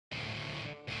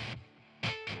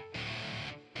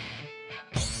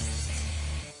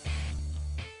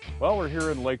Well, we're here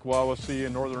in Lake Wawasee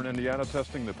in northern Indiana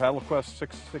testing the PaddleQuest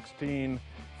 616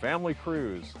 Family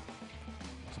Cruise.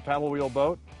 It's a paddle wheel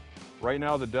boat. Right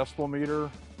now the decibel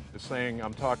meter is saying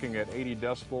I'm talking at 80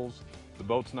 decibels. The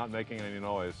boat's not making any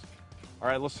noise. All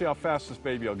right, let's see how fast this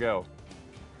baby will go.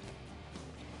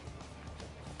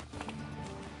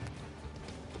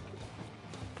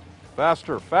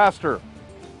 Faster, faster.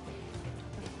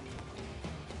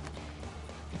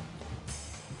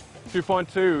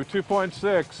 2.2,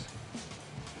 2.6.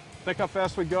 Think how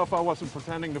fast we'd go if I wasn't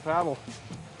pretending to paddle.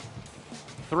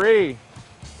 3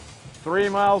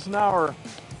 miles an hour.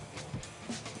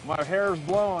 My hair's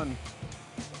blowing.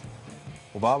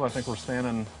 Well, Bob, I think we're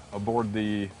standing aboard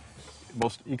the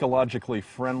most ecologically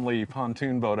friendly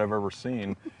pontoon boat I've ever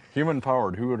seen.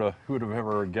 Human-powered. Who would have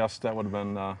ever guessed that would have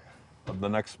been the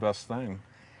next best thing?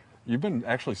 You've been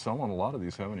actually selling a lot of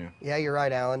these, haven't you? Yeah, you're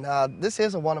right, Alan. This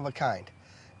is a one-of-a-kind.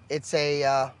 It's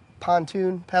a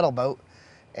pontoon pedal boat,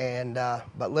 and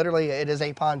but literally it is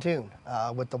a pontoon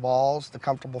with the walls, the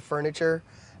comfortable furniture,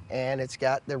 and it's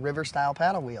got the river-style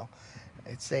paddle wheel.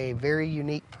 It's a very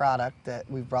unique product that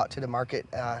we've brought to the market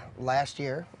last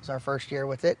year. It was our first year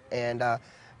with it, and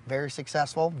very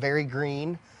successful, very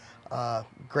green,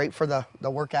 great for the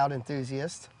workout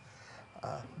enthusiast.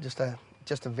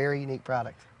 Just a very unique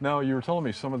product. Now, you were telling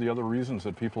me some of the other reasons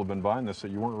that people have been buying this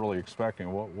that you weren't really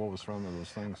expecting. What was some of those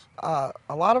things?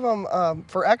 A lot of them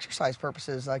for exercise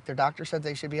purposes, like their doctor said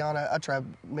they should be on a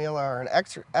treadmill or an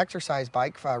exercise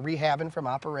bike for rehabbing from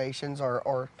operations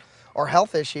or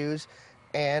health issues,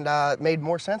 and it made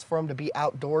more sense for them to be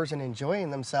outdoors and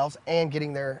enjoying themselves and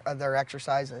getting their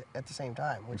exercise at the same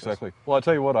time. Exactly. Well, I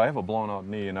tell you what, I have a blown out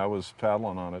knee and I was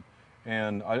paddling on it,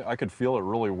 and I could feel it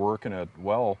really working it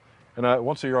well. And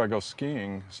once a year I go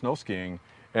skiing, snow skiing,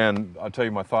 and I tell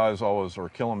you my thighs always are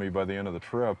killing me by the end of the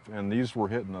trip, and these were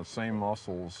hitting the same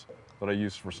muscles that I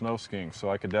used for snow skiing, so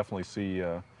I could definitely see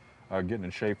getting in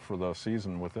shape for the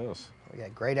season with this. Yeah,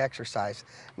 great exercise.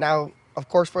 Now, of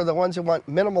course, for the ones who want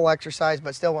minimal exercise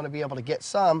but still want to be able to get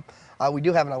some, we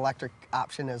do have an electric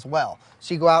option as well.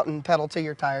 So you go out and pedal till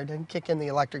you're tired and kick in the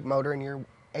electric motor and you're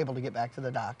able to get back to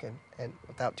the dock and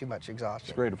without too much exhaustion.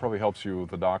 It's great. It probably helps you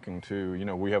with the docking too. You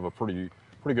know, we have a pretty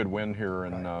good wind here,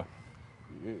 and right.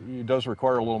 It does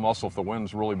require a little muscle. If the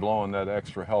wind's really blowing, that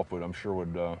extra help would, I'm sure,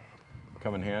 would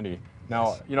come in handy.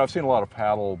 Now, yes. You know, I've seen a lot of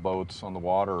paddle boats on the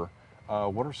water.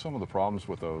 What are some of the problems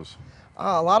with those?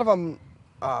 A lot of them,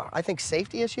 I think,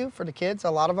 safety issue for the kids. A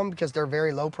lot of them because they're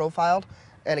very low profiled,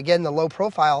 and again, the low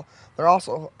profile, they're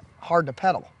also hard to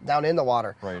pedal down in the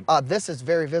water. Right. This is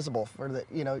very visible for the,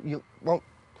 you know, you won't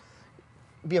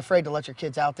be afraid to let your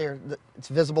kids out there. It's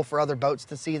visible for other boats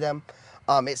to see them.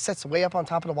 It sits way up on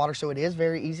top of the water, so it is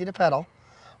very easy to pedal.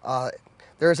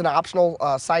 There is an optional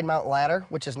side mount ladder,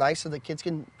 which is nice so the kids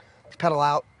can pedal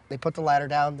out. They put the ladder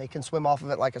down, they can swim off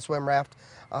of it like a swim raft.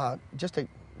 Just a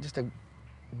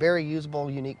very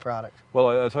usable, unique product. Well,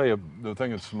 I'll tell you, the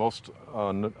thing that's most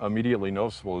immediately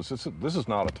noticeable is this is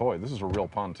not a toy. This is a real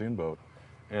pontoon boat.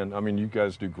 And I mean, you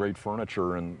guys do great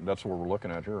furniture, and that's what we're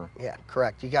looking at here. Yeah,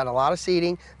 correct. You got a lot of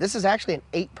seating. This is actually an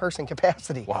 8-person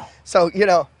capacity. Wow. So, you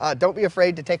know, don't be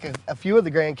afraid to take a few of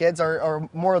the grandkids or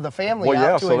more of the family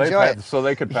out to enjoy it. So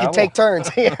they could paddle. You take turns,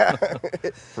 yeah.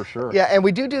 For sure. Yeah, and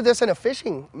we do this in a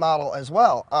fishing model as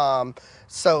well.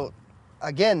 So,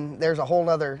 again, there's a whole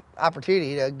other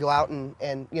opportunity to go out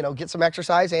and you know, get some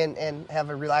exercise and have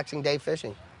a relaxing day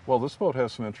fishing. Well, this boat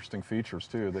has some interesting features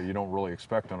too that you don't really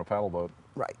expect on a paddle boat.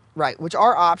 Right, which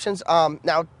are options.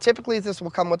 Now, typically this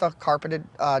will come with a carpeted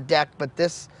deck, but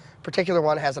this particular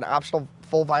one has an optional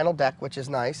full vinyl deck, which is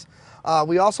nice.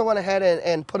 We also went ahead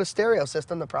and put a stereo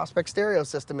system, the Prospect stereo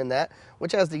system in that,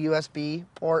 which has the USB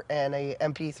port and a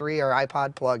MP3 or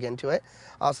iPod plug into it.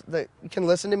 So that you can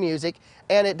listen to music,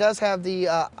 and it does have the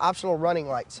optional running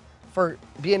lights for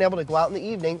being able to go out in the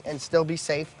evening and still be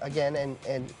safe again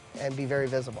and be very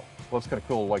visible. Well, it's kind of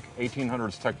cool, like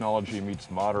 1800s technology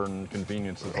meets modern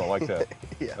conveniences. I like that.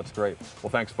 Yeah. That's great. Well,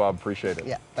 thanks, Bob. Appreciate it.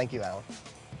 Yeah, thank you, Alan.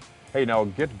 Hey, now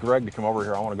get Greg to come over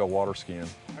here. I want to go water skiing.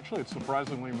 Actually, it's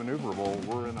surprisingly maneuverable.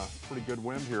 We're in a pretty good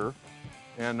wind here,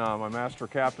 and my master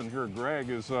captain here, Greg,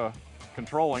 is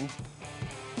controlling.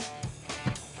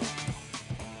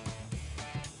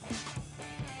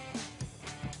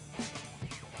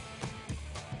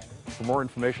 For more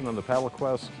information on the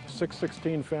PaddleQuest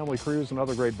 616 Family Cruise and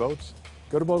other great boats,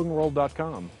 go to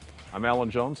boatingworld.com. I'm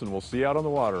Alan Jones, and we'll see you out on the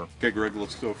water. Okay, Greg,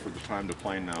 let's go for the time to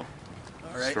plane now.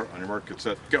 All right. Start on your mark, get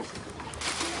set, go.